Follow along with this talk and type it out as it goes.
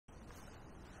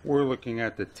We're looking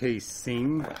at the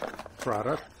Taysing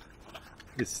product.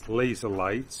 It's laser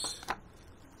lights,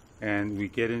 and we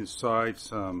get inside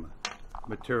some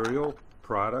material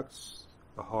products,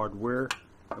 the hardware,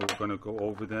 and we're going to go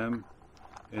over them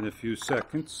in a few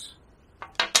seconds.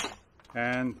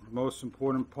 And the most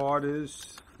important part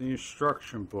is the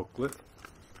instruction booklet.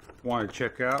 Want to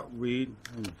check out, read,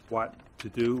 and what to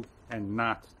do and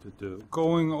not to do.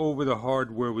 Going over the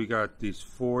hardware, we got these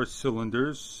 4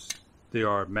 cylinders. They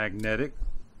are magnetic,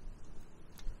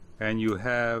 and you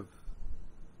have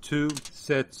 2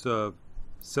 sets of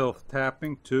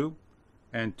self-tapping, 2,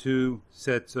 and 2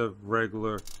 sets of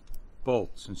regular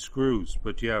bolts and screws,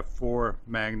 but you have 4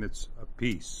 magnets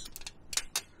apiece,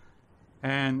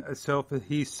 and a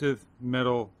self-adhesive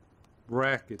metal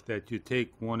bracket that you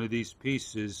take one of these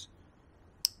pieces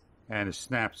and it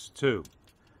snaps to.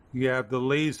 You have the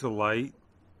laser light,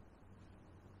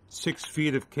 6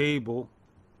 feet of cable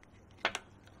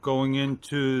going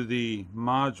into the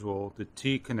module, the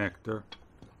T connector,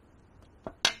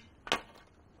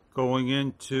 going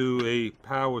into a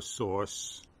power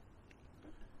source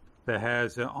that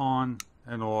has an on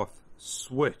and off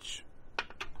switch,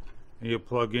 and you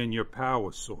plug in your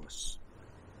power source.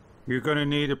 You're going to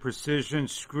need a precision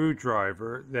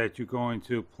screwdriver that you're going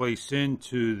to place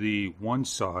into the one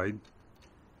side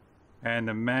and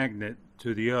a magnet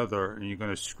to the other, and you're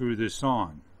going to screw this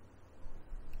on.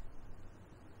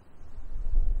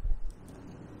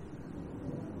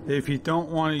 If you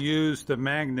don't want to use the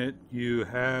magnet, you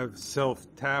have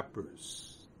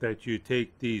self-tappers that you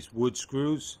take these wood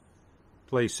screws,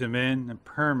 place them in, and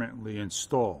permanently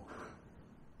install.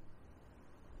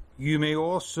 You may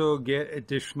also get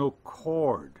additional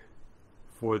cord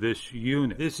for this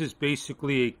unit. This is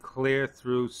basically a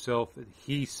clear-through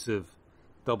self-adhesive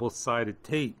double-sided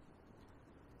tape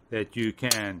that you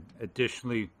can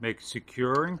additionally make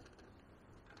securing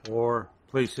or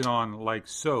place it on like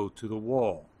so to the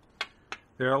wall.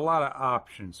 There are a lot of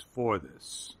options for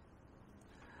this.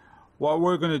 What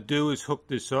we're going to do is hook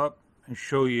this up and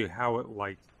show you how it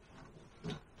lights.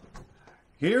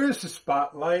 Here is the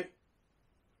spotlight.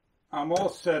 I'm all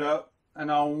set up,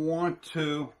 and I want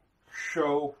to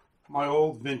show my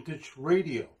old vintage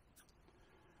radio.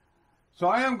 So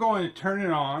I am going to turn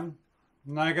it on,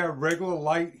 and I got regular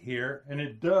light here, and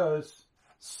it does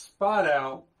spot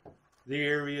out the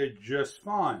area just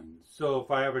fine. So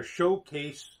if I have a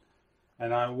showcase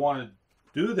and I want to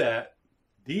do that,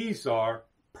 these are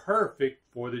perfect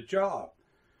for the job.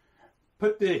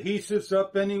 Put the adhesives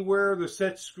up anywhere, the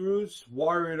set screws,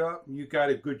 wire it up, and you got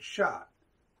a good shot.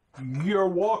 You're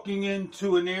walking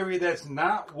into an area that's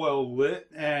not well lit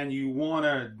and you want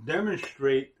to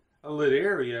demonstrate a lit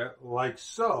area like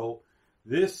so,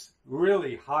 this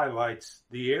really highlights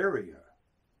the area.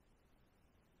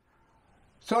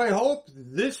 So I hope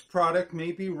this product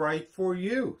may be right for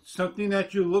you. Something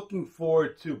that you're looking for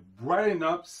to brighten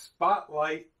up,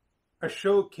 spotlight a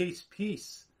showcase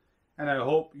piece. And I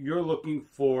hope you're looking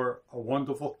for a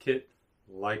wonderful kit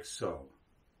like so.